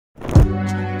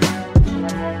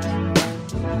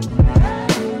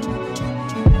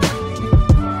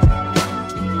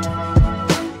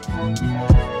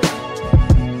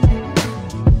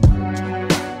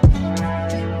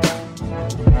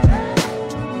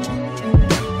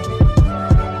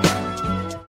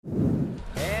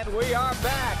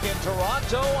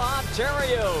Toronto,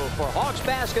 Ontario for Hawks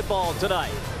basketball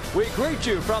tonight. We greet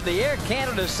you from the Air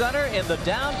Canada Centre in the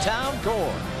downtown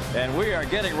core. And we are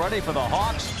getting ready for the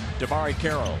Hawks. DeMar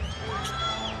Carroll.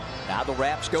 Now the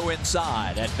Raps go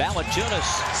inside, and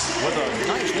Valanciunas with a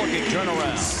nice looking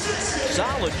turnaround.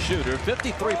 Solid shooter,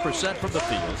 53% from the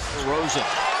field. DeRozan.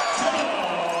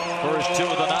 First two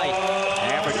of the night.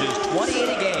 Averages 28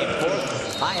 a game,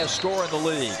 fourth highest score in the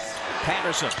league.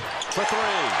 Patterson for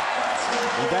three.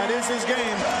 And that is his game,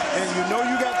 and you know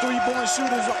you got three-point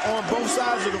shooters on both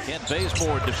sides of the Kent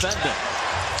Bazemore defending.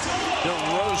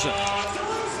 DeRozan.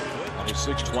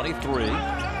 26-23.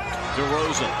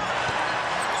 DeRozan.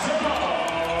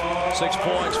 6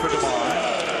 points for DeMar.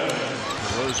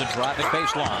 DeRozan driving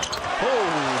baseline. Oh,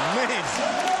 man.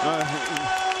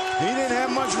 He didn't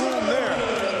have much room there,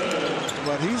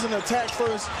 but he's an attack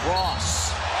first.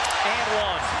 Ross. And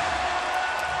one.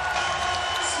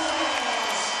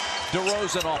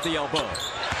 DeRozan off the elbow.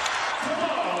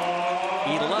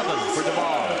 11 for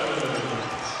DeMar.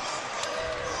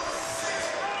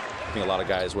 I think a lot of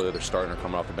guys, whether they're starting or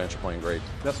coming off the bench, are playing great.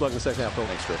 Best luck in the second half, Phil.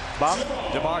 Thanks, Rick. Bob?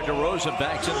 DeMar DeRozan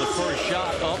backs in the first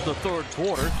shot of the third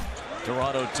quarter.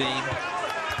 Toronto team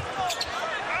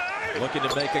looking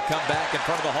to make a comeback in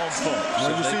front of the home folks.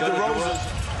 When you see DeRozan.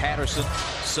 Patterson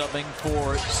subbing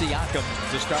for Siakam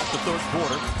to start the third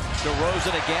quarter.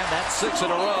 DeRozan again, that's 6 in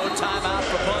a row. Timeout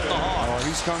for Bud the Hawks. Oh,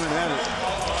 he's coming at it.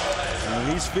 And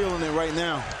he's feeling it right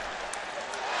now.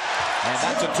 And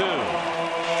that's a 2.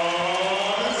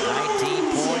 19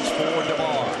 points for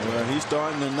DeMar. Well, he's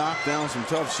starting to knock down some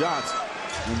tough shots.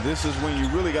 And this is when you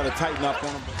really got to tighten up on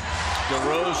him.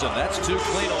 DeRozan, that's too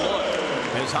clean a look.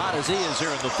 As hot as he is here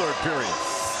in the third period.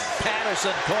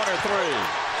 Patterson, corner three.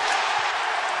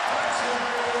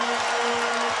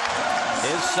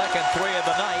 His second three of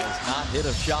the night. Not hit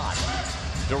a shot.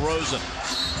 DeRozan.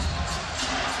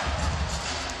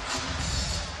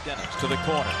 Dennis to the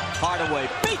corner. Hardaway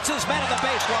beats his man at the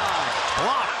baseline.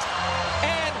 Blocked.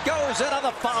 And goes in on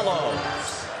the follow.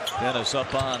 Dennis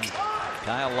up on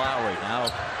Kyle Lowry.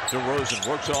 Now DeRozan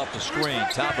works off the screen.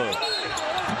 Tabo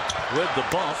with the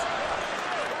bump.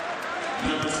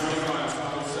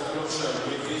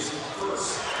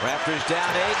 Raptors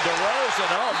down 8. DeRozan,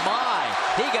 oh my.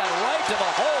 He got right to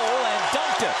the hole and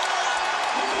dunked it.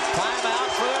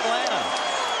 Timeout for Atlanta.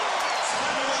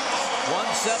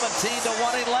 117 to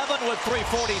 111 with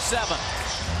 3:47.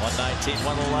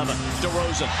 119-111.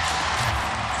 DeRozan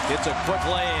gets a quick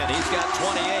lay-in. He's got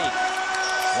 28.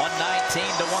 119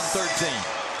 to 113.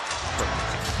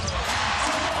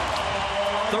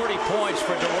 30 points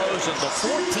for DeRozan, the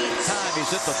 14th time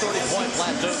he's hit the 30-point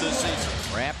plateau this season.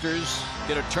 Raptors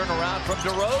get a turnaround from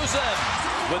DeRozan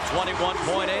with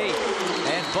 21.8.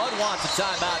 And Bud wants a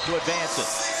timeout to advance it.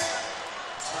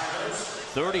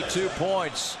 32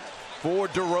 points for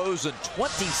DeRozan,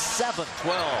 27-12.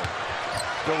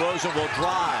 DeRozan will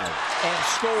drive and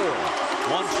score.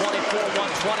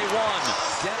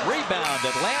 124-121. Rebound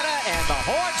Atlanta, and the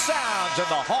horn sounds, and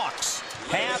the Hawks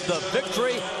have the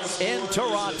victory in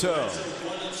Toronto.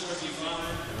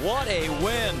 What a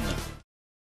win